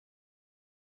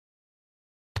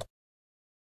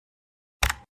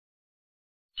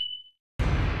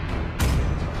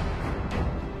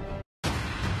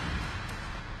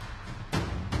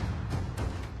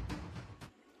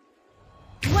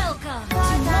Welcome to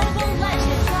Mobile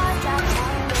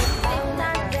Legends.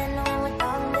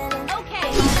 Okay.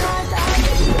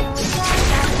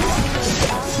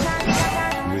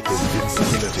 With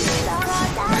invincibility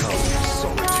comes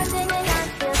solitude.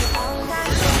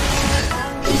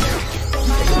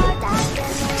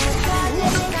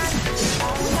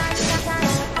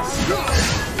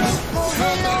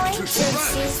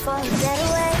 For a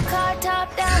getaway, car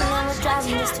top down, and we're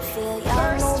driving just to feel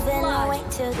young. Moving away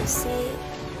to the sea,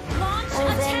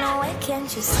 moving away, can't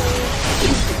you see?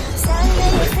 Sand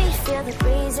in your feet, feel the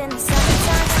breeze in the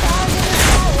summertime. Stars in the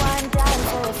sky, I'm driving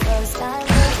for the first time.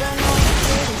 Moving away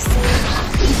to the sea,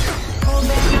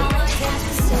 moving away, can't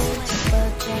you see?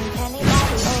 Virgin, penny by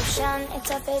the ocean, it's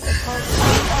our favorite potion.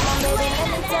 Come on, baby, let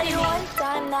me tell you one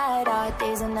time that our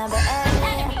days will never end.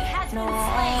 No,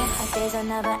 our days will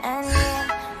never end.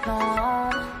 No.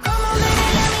 Come on, baby,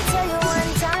 let me tell you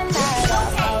one time that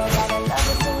I love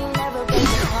it till you never break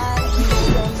your heart. And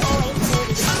there's no way to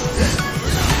the sea,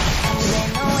 and there's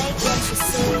no way, can't you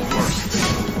see?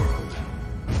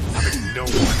 No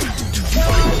one to So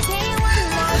I'll say one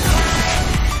more time.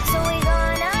 So we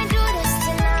gonna do this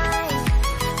tonight.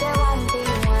 There won't be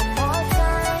one more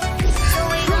time. So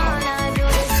we gonna do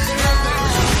this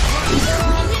tonight. So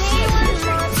I'll say one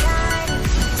more time.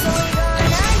 So we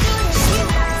gonna do this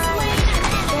tonight.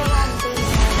 There won't be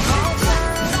one more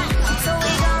time. So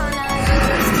we gonna do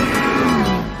this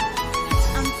tonight.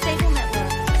 Unstable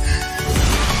network.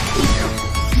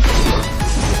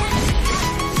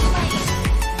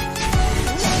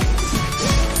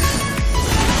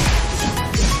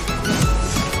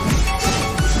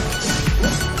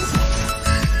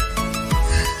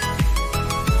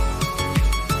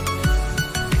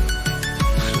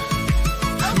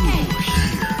 Okay.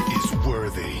 here is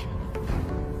worthy.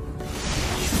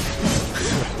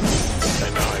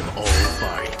 And I'm all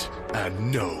bite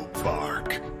and no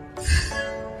bark.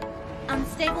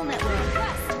 Unstable network.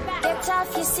 Get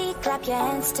off your seat, clap your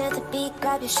hands to the beat,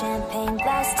 grab your champagne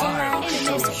glass tonight. I'll Taste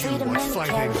show the you freedom what in the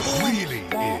fighting Caribbean. really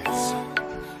Yeah, is.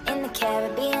 in the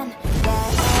Caribbean.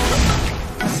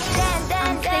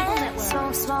 Dan, network.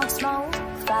 smoke, smoke, smoke.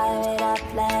 Fire it up,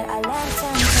 let our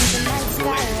lanterns paint the night sky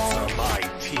Blades red. are my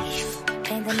teeth.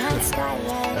 Paint the night sky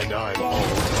red. And I'm Yeah, all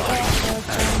yeah, right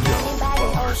yeah. and no By the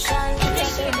bark. ocean, it's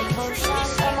our favorite potion.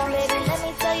 Come on, baby, let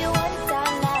me tell you one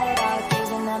time that our days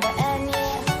will never end.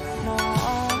 Yeah, no,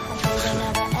 our days will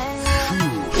never end.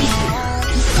 Yeah.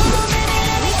 Come on, baby,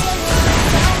 let me tell you one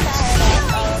time that I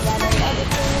love it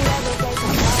till you never break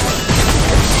my heart.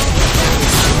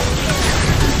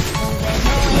 And there's no way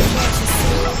that you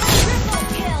see it. Triple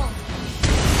kill.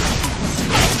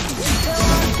 So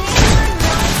I'll say one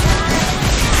more time.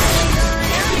 We're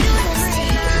gonna do this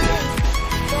tonight.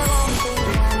 There won't be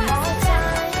one more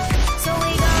time. So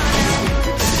we gonna do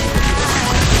this tonight.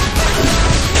 There won't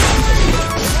be one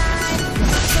more time.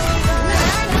 So we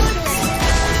gonna do this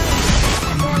tonight.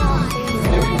 There won't be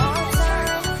one more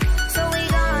time. So we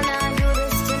gonna do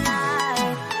this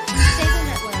tonight. Unstable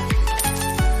network.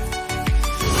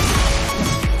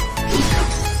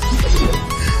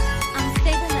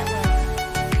 Unstable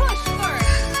network. Push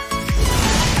first.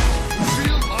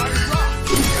 Feel my rock.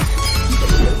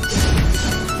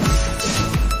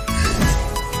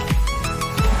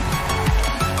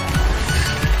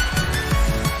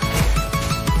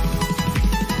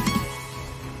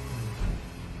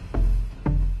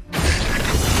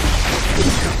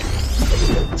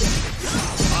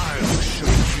 I'll show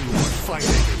you what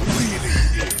fighting really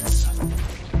is.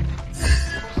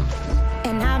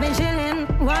 And I've been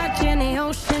chillin', watching the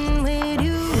ocean with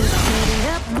you. Set it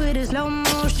up with a slow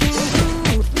motion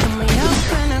crew. And we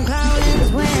up in the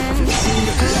clouds when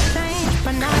the coast change,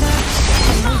 but not us.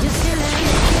 And we just chillin',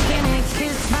 kicking it,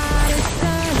 kissed by the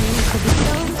sun. Could be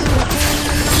so good,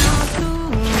 and I'm all too.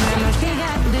 And I still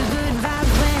got the good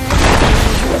vibes when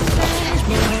the change,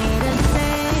 but we're the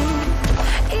same.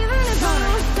 Even if I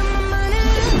lost all my money,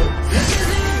 because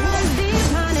it was deep,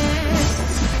 honey.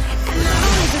 And I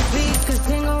only could speak a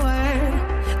single word,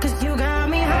 'cause you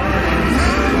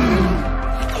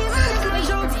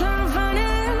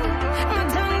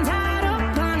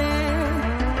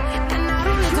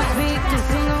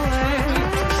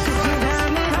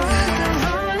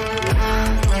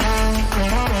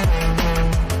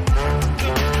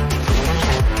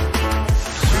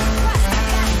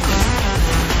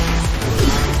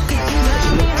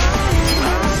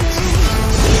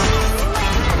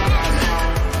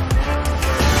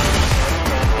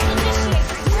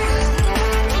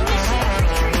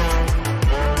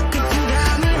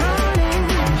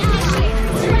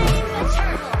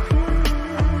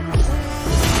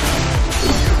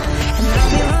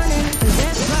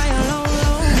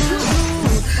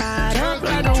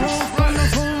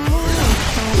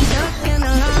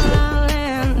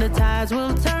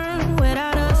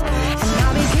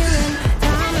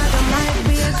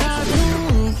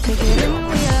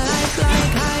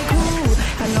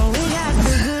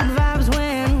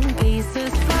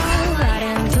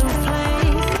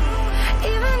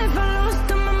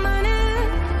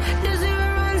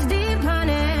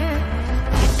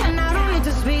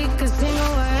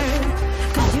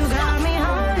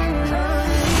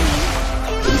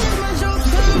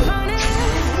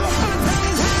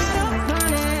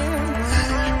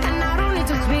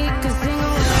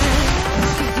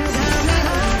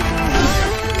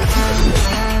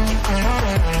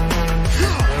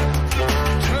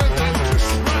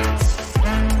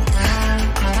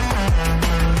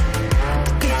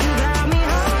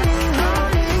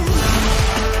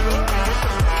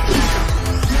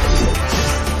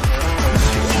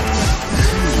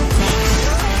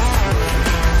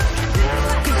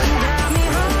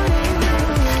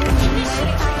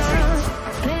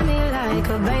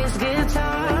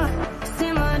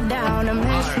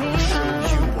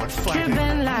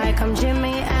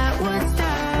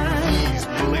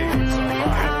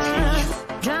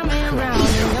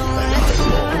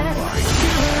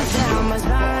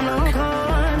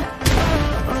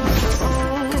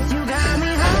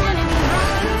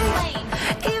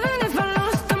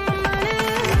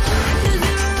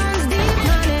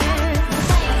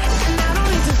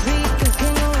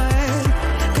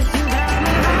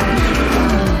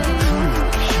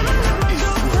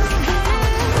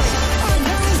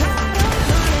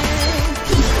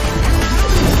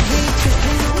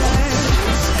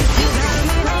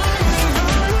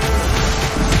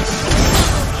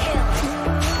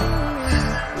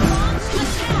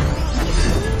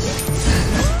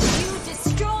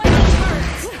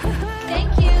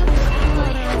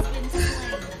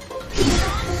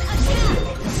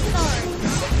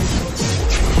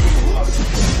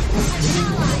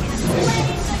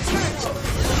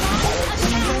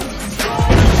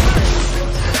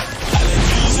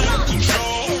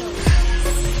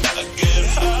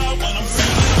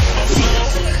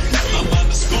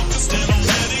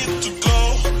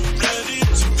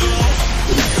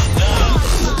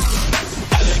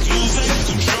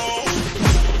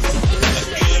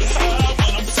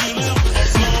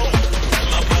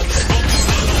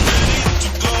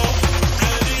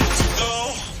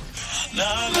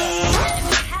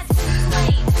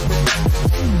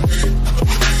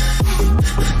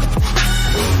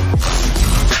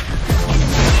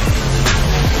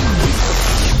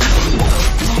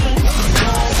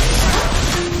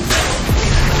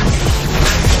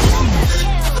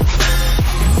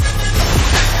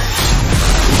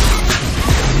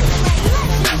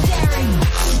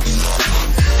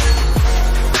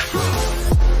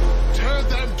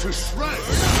to shreds.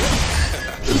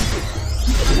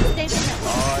 Unstable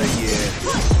network. Oh yeah.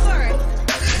 Push first.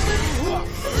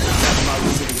 That's my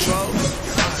losing control.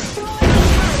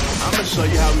 I'm gonna show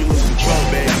you how we lose control,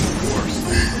 baby.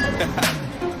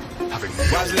 Having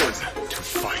Watch no this. one to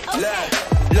fight.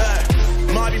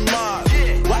 Look, Marty Mark.